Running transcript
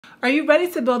Are you ready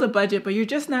to build a budget, but you're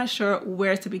just not sure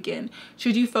where to begin?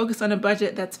 Should you focus on a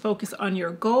budget that's focused on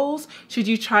your goals? Should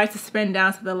you try to spend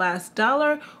down to the last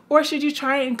dollar? Or should you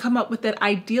try and come up with that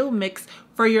ideal mix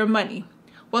for your money?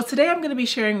 Well, today I'm going to be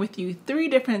sharing with you 3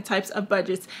 different types of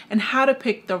budgets and how to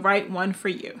pick the right one for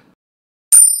you.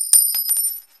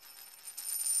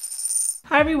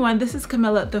 Hi everyone, this is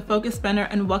Camilla, the Focus Spender,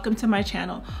 and welcome to my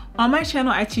channel. On my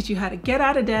channel, I teach you how to get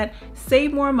out of debt,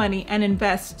 save more money, and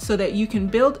invest so that you can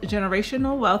build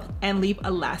generational wealth and leave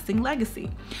a lasting legacy.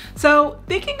 So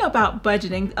thinking about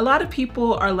budgeting, a lot of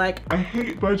people are like, I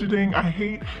hate budgeting, I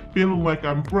hate feeling like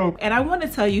I'm broke. And I want to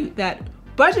tell you that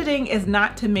budgeting is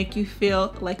not to make you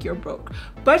feel like you're broke.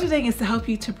 Budgeting is to help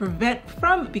you to prevent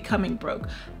from becoming broke.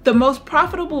 The most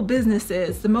profitable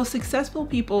businesses, the most successful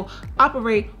people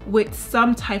operate with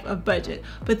some type of budget.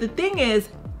 But the thing is,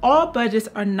 all budgets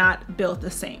are not built the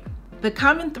same. The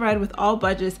common thread with all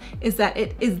budgets is that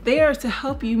it is there to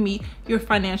help you meet your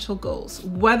financial goals,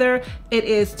 whether it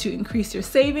is to increase your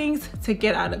savings, to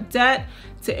get out of debt,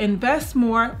 to invest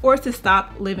more, or to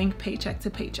stop living paycheck to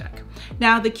paycheck.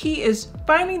 Now, the key is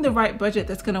finding the right budget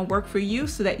that's going to work for you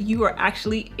so that you are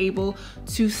actually able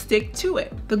to stick to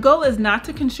it. The goal is not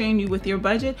to constrain you with your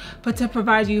budget, but to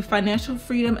provide you financial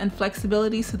freedom and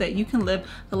flexibility so that you can live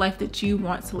the life that you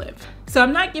want to live. So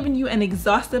I'm not giving you an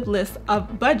exhaustive list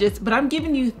of budgets, but I'm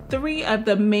giving you 3 of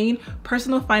the main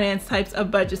personal finance types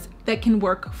of budgets that can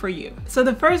work for you. So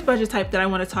the first budget type that I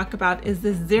want to talk about is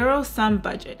the zero-sum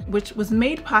budget, which was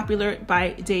made popular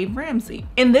by Dave Ramsey.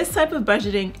 In this type of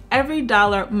budgeting, every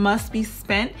dollar must be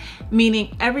spent,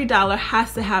 meaning every dollar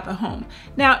has to have a home.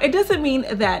 Now, it doesn't mean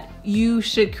that you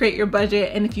should create your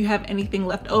budget and if you have anything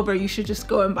left over, you should just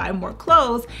go and buy more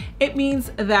clothes. It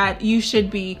means that you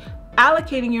should be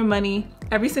allocating your money,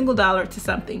 every single dollar, to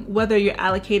something, whether you're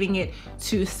allocating it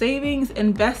to savings,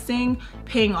 investing,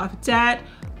 paying off debt,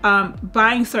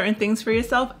 buying certain things for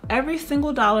yourself. Every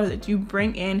single dollar that you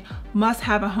bring in must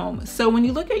have a home. So when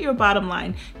you look at your bottom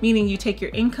line, meaning you take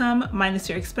your income minus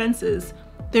your expenses,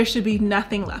 there should be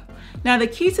nothing left. Now, the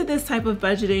key to this type of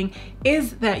budgeting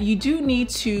is that you do need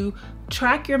to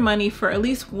track your money for at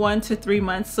least 1 to 3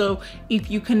 months. So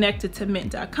if you connect it to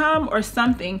mint.com or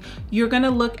something, you're gonna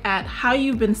look at how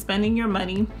you've been spending your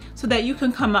money so that you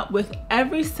can come up with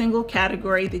every single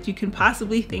category that you can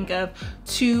possibly think of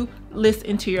to list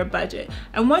into your budget.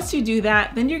 And once you do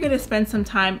that, then you're gonna spend some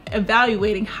time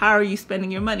evaluating how are you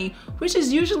spending your money, which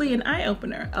is usually an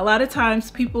eye-opener. A lot of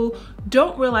times people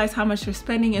don't realize how much they're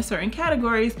spending in certain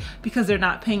categories because they're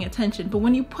not paying attention. But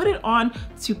when you put it on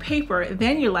to paper,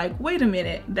 then you're like, wait a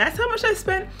minute, that's how much I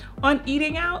spent on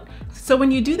eating out? So when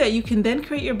you do that, you can then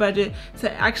create your budget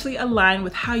to actually align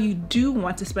with how you do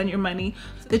want to spend your money.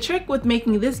 The trick with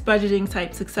making this budgeting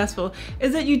type successful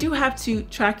is that you do have to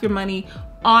track your money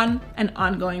on an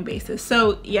ongoing basis.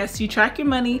 So yes, you track your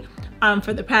money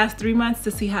for the past 3 months to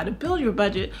see how to build your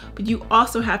budget, but you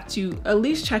also have to at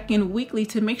least check in weekly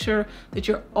to make sure that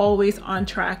you're always on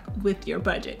track with your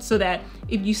budget, so that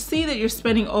if you see that you're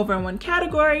spending over in one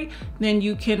category, then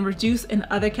you can reduce in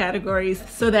other categories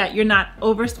so that you're not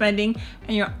overspending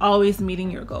and you're always meeting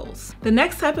your goals. The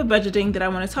next type of budgeting that I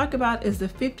want to talk about is the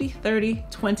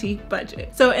 50-30-20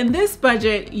 budget. So in this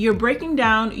budget, you're breaking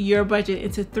down your budget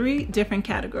into 3 different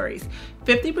categories.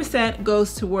 50%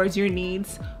 goes towards your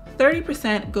needs,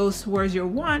 30% goes towards your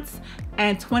wants,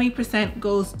 and 20%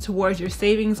 goes towards your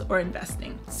savings or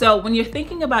investing. So when you're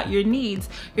thinking about your needs,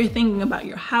 you're thinking about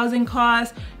your housing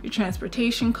costs, your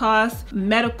transportation costs,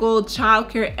 medical,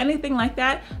 childcare, anything like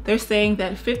that. They're saying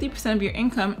that 50% of your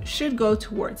income should go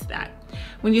towards that.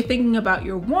 When you're thinking about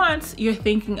your wants, you're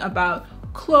thinking about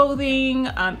clothing,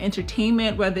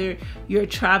 entertainment, whether you're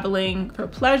traveling for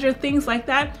pleasure, things like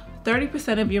that.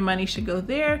 30% of your money should go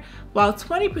there, while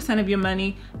 20% of your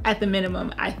money, at the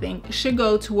minimum, I think, should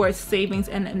go towards savings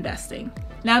and investing.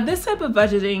 Now, this type of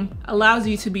budgeting allows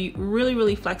you to be really,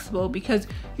 really flexible because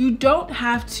you don't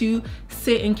have to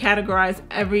sit and categorize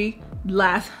every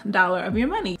last dollar of your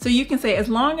money. So you can say, as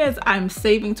long as I'm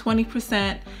saving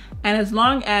 20% and as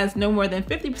long as no more than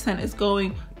 50% is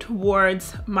going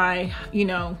towards my,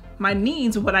 my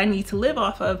needs, what I need to live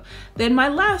off of, then my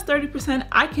last 30%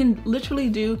 I can literally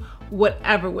do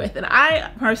whatever with. And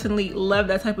I personally love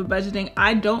that type of budgeting.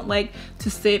 I don't like to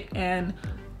sit and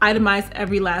itemize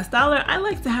every last dollar. I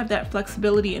like to have that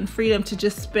flexibility and freedom to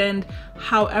just spend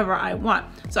however I want.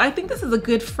 So I think this is a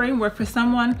good framework for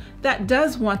someone that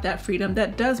does want that freedom,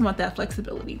 that does want that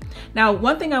flexibility. Now,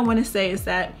 one thing I want to say is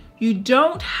that you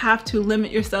don't have to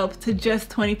limit yourself to just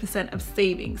 20% of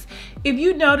savings. If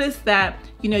you notice that,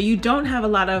 you don't have a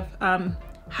lot of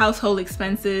household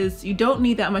expenses, you don't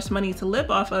need that much money to live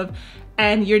off of,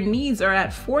 and your needs are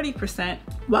at 40%,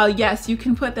 while yes, you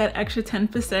can put that extra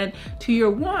 10% to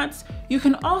your wants, you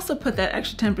can also put that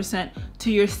extra 10%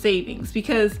 to your savings,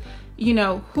 because you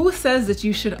know, who says that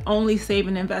you should only save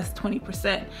and invest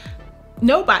 20%?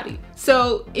 Nobody.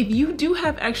 So if you do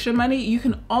have extra money, you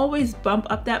can always bump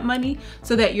up that money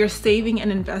so that you're saving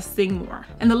and investing more.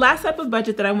 And the last type of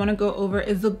budget that I want to go over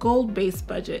is the goal-based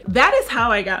budget. That is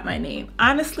how I got my name.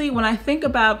 Honestly, when I think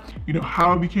about, you know,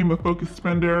 how I became a focused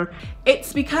spender,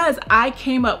 it's because I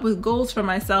came up with goals for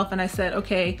myself and I said,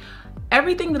 okay,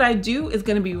 everything that I do is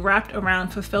going to be wrapped around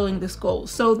fulfilling this goal.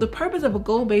 So the purpose of a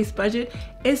goal-based budget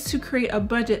is to create a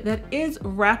budget that is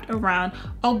wrapped around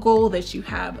a goal that you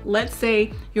have. Let's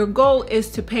say your goal is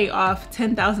to pay off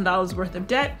 $10,000 worth of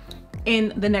debt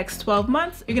in the next 12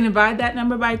 months. You're going to divide that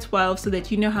number by 12 so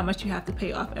that you know how much you have to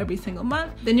pay off every single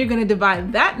month. Then you're going to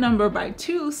divide that number by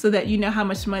 2 so that you know how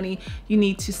much money you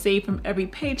need to save from every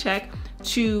paycheck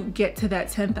to get to that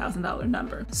 $10,000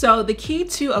 number. So the key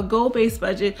to a goal-based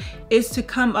budget is to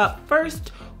come up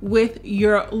first with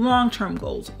your long-term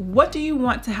goals. What do you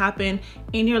want to happen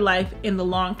in your life in the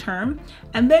long term?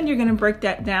 And then you're going to break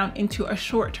that down into a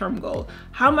short-term goal.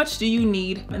 How much do you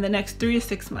need in the next 3 to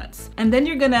 6 months? And then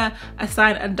you're going to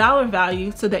assign a dollar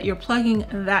value so that you're plugging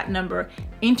that number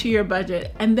into your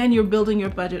budget, and then you're building your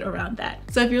budget around that.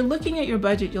 So if you're looking at your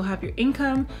budget, you'll have your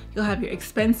income, you'll have your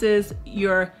expenses,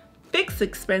 your fixed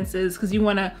expenses, because you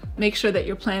want to make sure that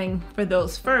you're planning for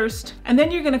those first, and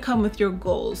then you're going to come with your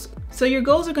goals. So your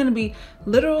goals are going to be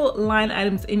literal line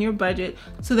items in your budget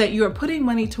so that you are putting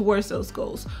money towards those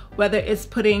goals, whether it's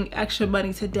putting extra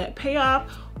money to debt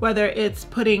payoff, whether it's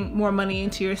putting more money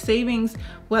into your savings,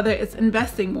 whether it's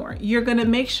investing more. You're going to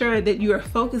make sure that you are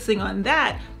focusing on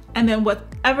that, and then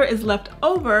whatever is left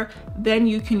over, then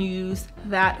you can use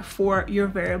that for your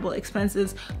variable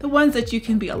expenses, the ones that you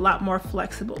can be a lot more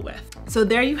flexible with. So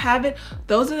there you have it.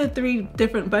 Those are the 3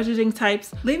 different budgeting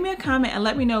types. Leave me a comment and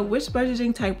let me know which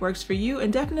budgeting type works for you,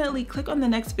 and definitely click on the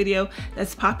next video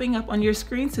that's popping up on your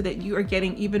screen so that you are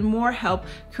getting even more help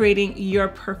creating your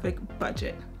perfect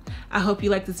budget. I hope you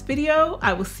like this video.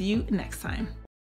 I will see you next time.